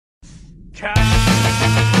It's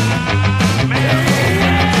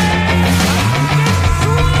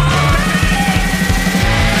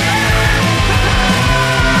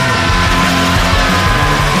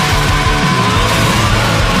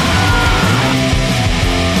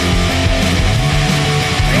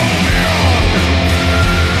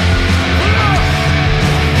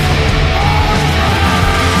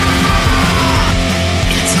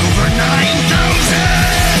over 9,000!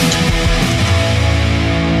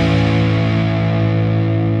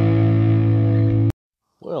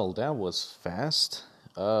 Well, that was fast.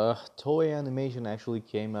 Toei Animation actually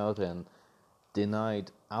came out and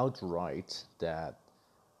denied outright that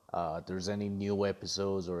there's any new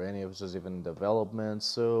episodes or any episodes even in development.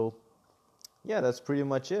 So, yeah, that's pretty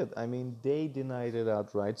much it. I mean, they denied it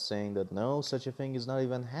outright, saying that no, such a thing is not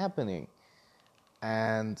even happening.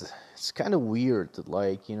 And it's kind of weird,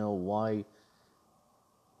 like, why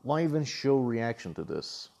even show reaction to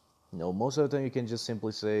this? Most of the time you can just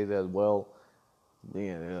simply say that, well,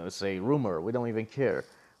 say rumor, we don't even care.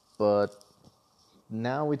 But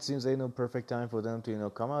now it seems ain't no perfect time for them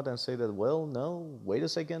to, come out and say that, well, no, wait a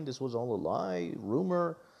second, this was all a lie,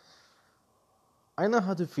 rumor. I don't know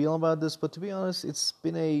how to feel about this, but to be honest, it's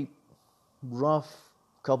been a rough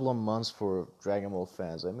couple of months for Dragon Ball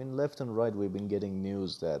fans. I mean, left and right, we've been getting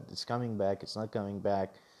news that it's coming back, it's not coming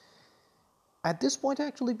back. At this point, I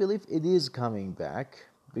actually believe it is coming back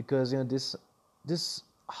because this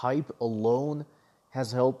hype alone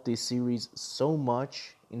has helped this series so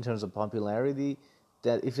much in terms of popularity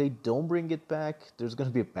that if they don't bring it back, there's going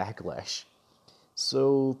to be a backlash.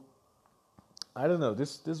 So I don't know.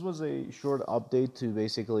 This was a short update to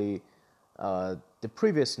basically the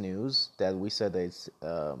previous news that we said that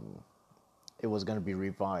it was going to be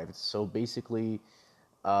revived. So basically,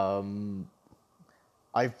 I've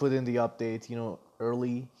put in the update,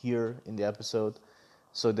 early here in the episode,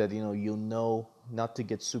 so that you'll know not to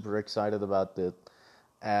get super excited about it.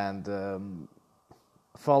 And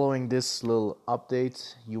following this little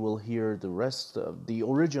update, you will hear the rest of the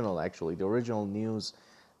original news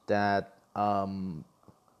that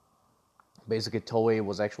basically Toei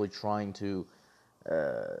was actually trying to,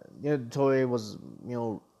 Toei was,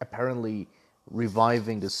 apparently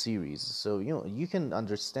reviving the series. So, you can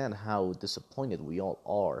understand how disappointed we all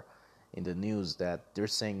are in the news that they're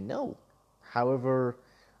saying no. However,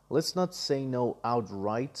 let's not say no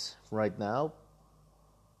outright right now.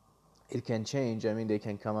 It can change. I mean, they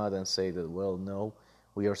can come out and say that, well, no,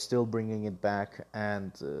 we are still bringing it back,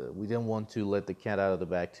 and we didn't want to let the cat out of the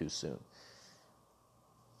bag too soon.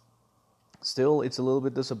 Still, it's a little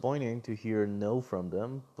bit disappointing to hear no from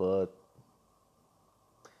them, but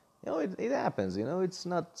it happens. It's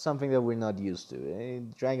not something that we're not used to.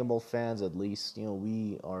 Dragon Ball fans, at least,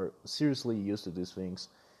 we are seriously used to these things.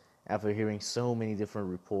 After hearing so many different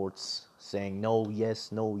reports saying no,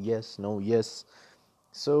 yes, no, yes, no, yes,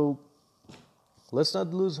 so let's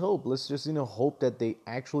not lose hope. Let's just hope that they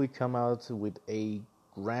actually come out with a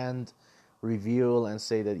grand reveal and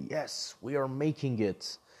say that yes, we are making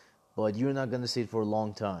it, but you're not gonna see it for a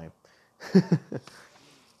long time.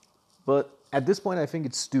 But at this point, I think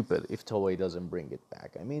it's stupid if Toei doesn't bring it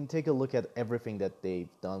back. I mean, take a look at everything that they've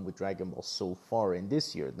done with Dragon Ball so far in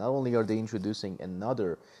this year. Not only are they introducing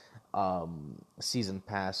another season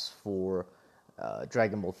pass for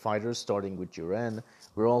Dragon Ball FighterZ, starting with Jiren,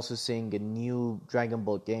 we're also seeing a new Dragon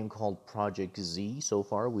Ball game called Project Z so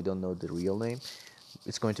far. We don't know the real name.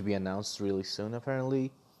 It's going to be announced really soon,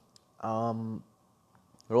 apparently.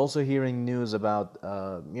 We're also hearing news about,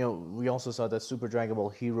 we also saw that Super Dragon Ball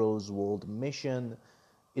Heroes World Mission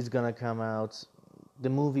is going to come out. The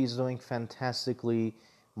movie is doing fantastically.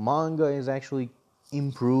 Manga is actually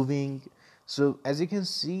improving. So, as you can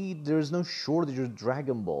see, there's no shortage of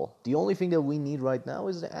Dragon Ball. The only thing that we need right now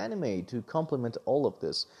is the anime to complement all of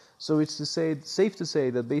this. So, it's safe to say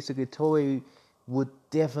that basically Toei would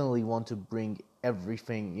definitely want to bring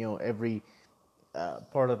everything, every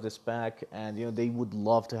part of this back, and they would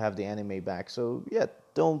love to have the anime back. So yeah,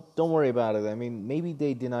 don't worry about it. I mean, maybe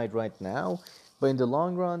they denied right now, but in the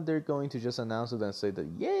long run, they're going to just announce it and say that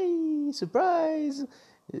yay, surprise!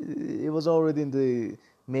 It was already in the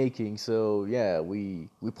making. So yeah, we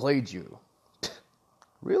played you.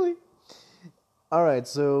 Really? All right.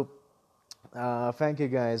 So thank you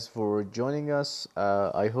guys for joining us.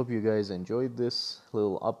 I hope you guys enjoyed this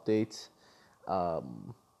little update.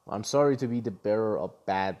 I'm sorry to be the bearer of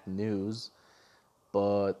bad news,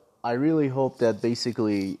 but I really hope that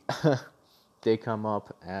basically they come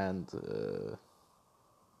up and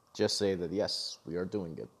just say that yes, we are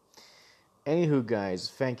doing it. Anywho, guys,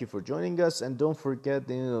 thank you for joining us, and don't forget,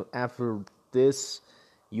 after this,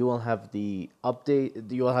 you will have the update,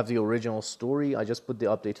 you will have the original story. I just put the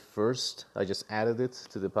update first. I just added it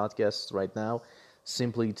to the podcast right now,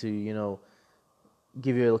 simply to,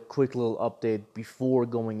 give you a quick little update before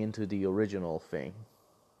going into the original thing.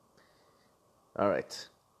 All right.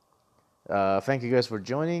 Thank you guys for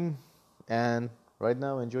joining, and right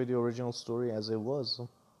now enjoy the original story as it was.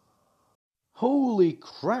 Holy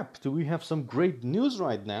crap, do we have some great news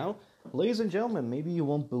right now? Ladies and gentlemen, maybe you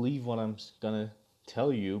won't believe what I'm gonna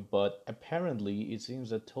tell you, but apparently it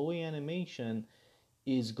seems that Toei Animation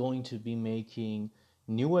is going to be making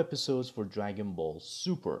new episodes for Dragon Ball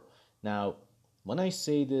Super. Now, when I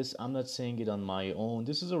say this, I'm not saying it on my own.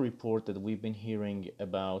 This is a report that we've been hearing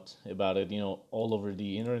about it, all over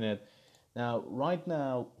the internet. Now, right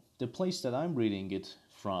now, the place that I'm reading it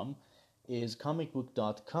from is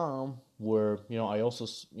comicbook.com, where, I also,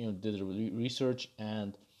 did research,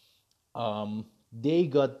 and they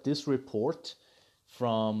got this report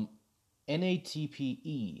from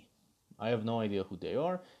NATPE. I have no idea who they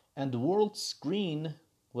are. And the World Screen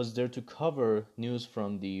was there to cover news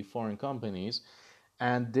from the foreign companies.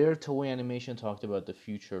 And their Toei Animation talked about the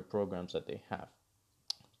future programs that they have.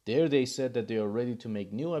 There they said that they are ready to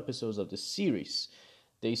make new episodes of the series.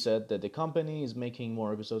 They said that the company is making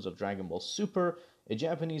more episodes of Dragon Ball Super, a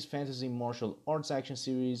Japanese fantasy martial arts action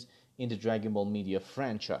series in the Dragon Ball media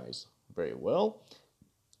franchise. Very well.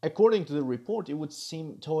 According to the report, it would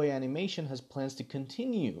seem Toei Animation has plans to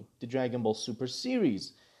continue the Dragon Ball Super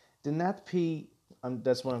series. The NATP,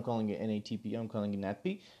 that's what I'm calling it, NATP, I'm calling it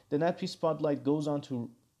NATP. The NATP spotlight goes on to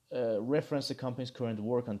reference the company's current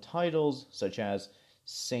work on titles such as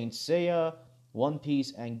Saint Seiya, One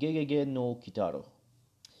Piece, and Gegege no Kitaro.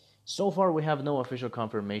 So far, we have no official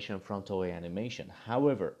confirmation from Toei Animation.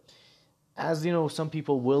 However, as some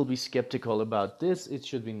people will be skeptical about this, it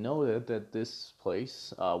should be noted that this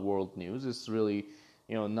place, World News, is really,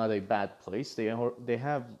 not a bad place. They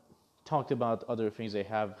have talked about other things. They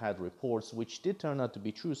have had reports which did turn out to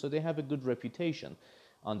be true, so they have a good reputation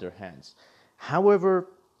on their hands. However,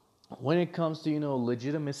 when it comes to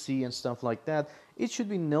legitimacy and stuff like that, it should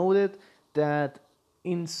be noted that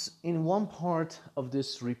in one part of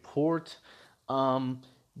this report,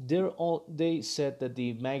 they said that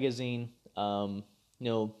the magazine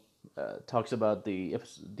talks about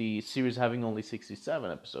the series having only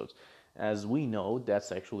 67 episodes. As we know,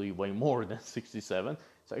 that's actually way more than 67.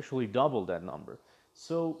 It's actually double that number.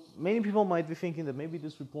 So many people might be thinking that maybe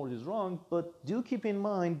this report is wrong, but do keep in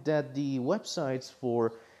mind that the websites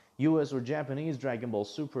for US or Japanese Dragon Ball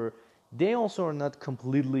Super, they also are not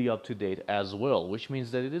completely up to date as well, which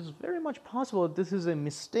means that it is very much possible that this is a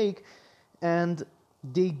mistake, and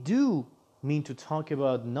they do mean to talk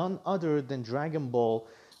about none other than Dragon Ball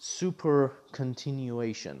Super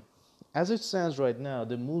continuation. As it stands right now,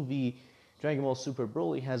 the movie Dragon Ball Super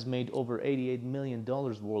Broly has made over $88 million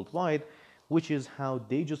worldwide, which is how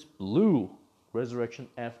they just blew Resurrection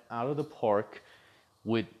F out of the park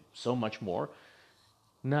with so much more.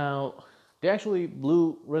 Now, they actually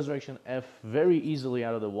blew Resurrection F very easily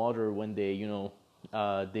out of the water when they,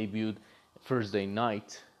 debuted Thursday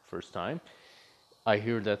night first time. I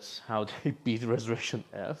hear that's how they beat Resurrection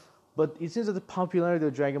F. But it seems that the popularity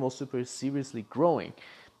of Dragon Ball Super is seriously growing.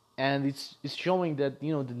 And it's showing that,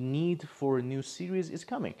 the need for a new series is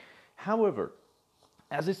coming. However,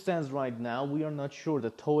 as it stands right now, we are not sure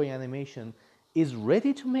that Toei Animation is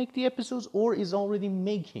ready to make the episodes or is already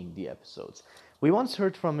making the episodes. We once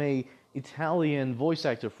heard from a Italian voice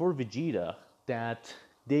actor for Vegeta that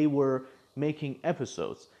they were making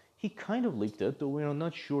episodes. He kind of leaked it, though we are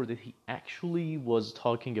not sure that he actually was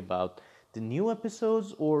talking about the new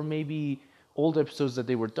episodes or maybe old episodes that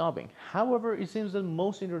they were dubbing. However, it seems that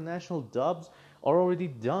most international dubs are already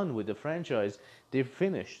done with the franchise. They've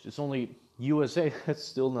finished. It's only USA that's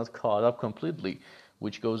still not caught up completely,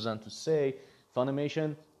 which goes on to say,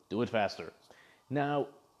 Funimation, do it faster. Now,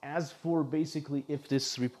 as for basically if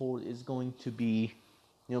this report is going to be,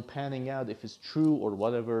 panning out, if it's true or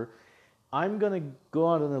whatever, I'm going to go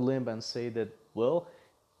out on a limb and say that, well,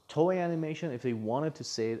 Toei Animation, if they wanted to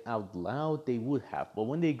say it out loud, they would have. But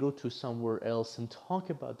when they go to somewhere else and talk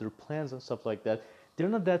about their plans and stuff like that, they're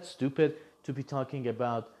not that stupid to be talking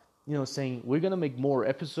about, saying, we're going to make more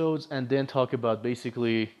episodes and then talk about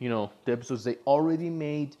basically, the episodes they already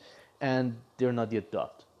made and they're not yet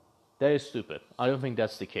dubbed. That is stupid. I don't think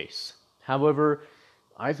that's the case. However,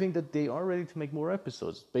 I think that they are ready to make more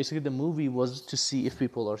episodes. Basically, the movie was to see if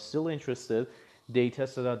people are still interested. They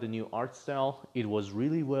tested out the new art style. It was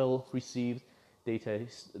really well received. They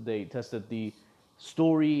tested the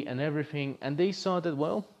story and everything, and they saw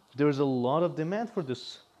that, there's a lot of demand for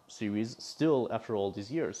this series still after all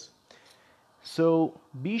these years. So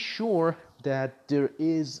be sure that there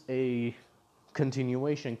is a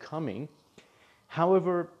continuation coming.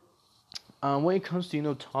 However, when it comes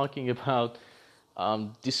to talking about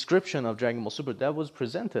description of Dragon Ball Super that was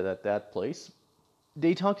presented at that place,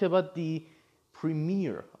 they talked about the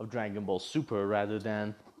premiere of Dragon Ball Super rather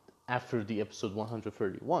than after the episode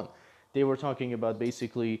 131. They were talking about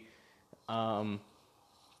basically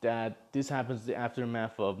that this happens the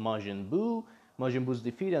aftermath of Majin Buu's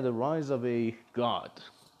defeat and the rise of a god,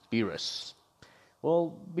 Beerus.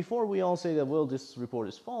 Well, before we all say that, well, this report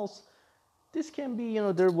is false, this can be,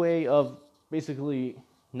 their way of basically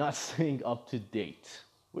not staying up to date.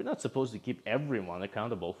 We're not supposed to keep everyone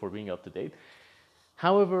accountable for being up to date.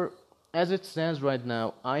 However, as it stands right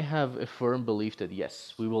now, I have a firm belief that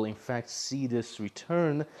yes, we will in fact see this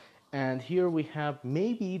return. And here we have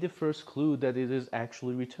maybe the first clue that it is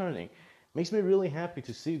actually returning. Makes me really happy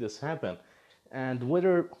to see this happen. And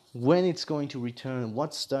when it's going to return,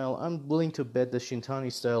 what style, I'm willing to bet the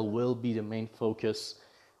Shintani style will be the main focus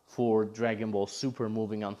for Dragon Ball Super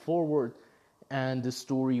moving on forward. And the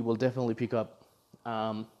story will definitely pick up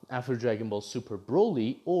after Dragon Ball Super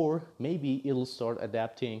Broly, or maybe it'll start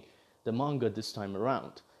adapting the manga this time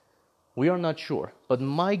around. We are not sure, but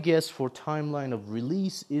my guess for timeline of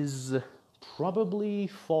release is probably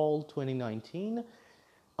fall 2019,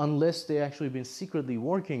 unless they actually been secretly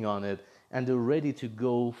working on it and they're ready to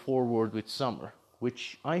go forward with summer,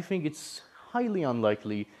 which I think it's highly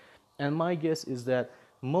unlikely. And my guess is that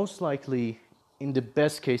most likely, in the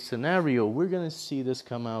best case scenario, we're going to see this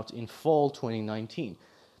come out in fall 2019.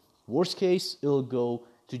 Worst case, it'll go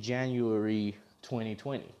to January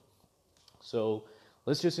 2020. So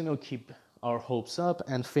let's just, keep our hopes up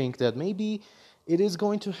and think that maybe it is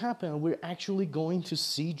going to happen. We're actually going to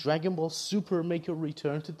see Dragon Ball Super make a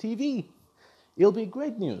return to TV. It'll be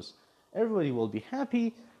great news. Everybody will be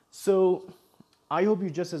happy. So I hope you're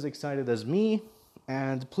just as excited as me.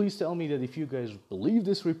 And please tell me that if you guys believe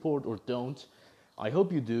this report or don't. I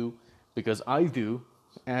hope you do, because I do.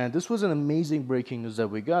 And this was an amazing breaking news that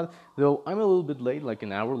we got. Though I'm a little bit late, like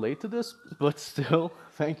an hour late to this. But still,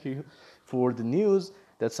 thank you for the news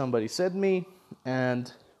that somebody sent me.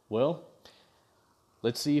 And, well,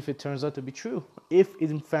 let's see if it turns out to be true. If,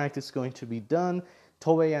 in fact, it's going to be done,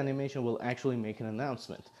 Toei Animation will actually make an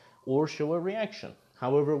announcement or show a reaction.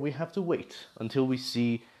 However, we have to wait until we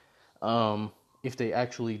see if they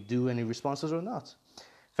actually do any responses or not.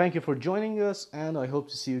 Thank you for joining us, and I hope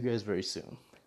to see you guys very soon.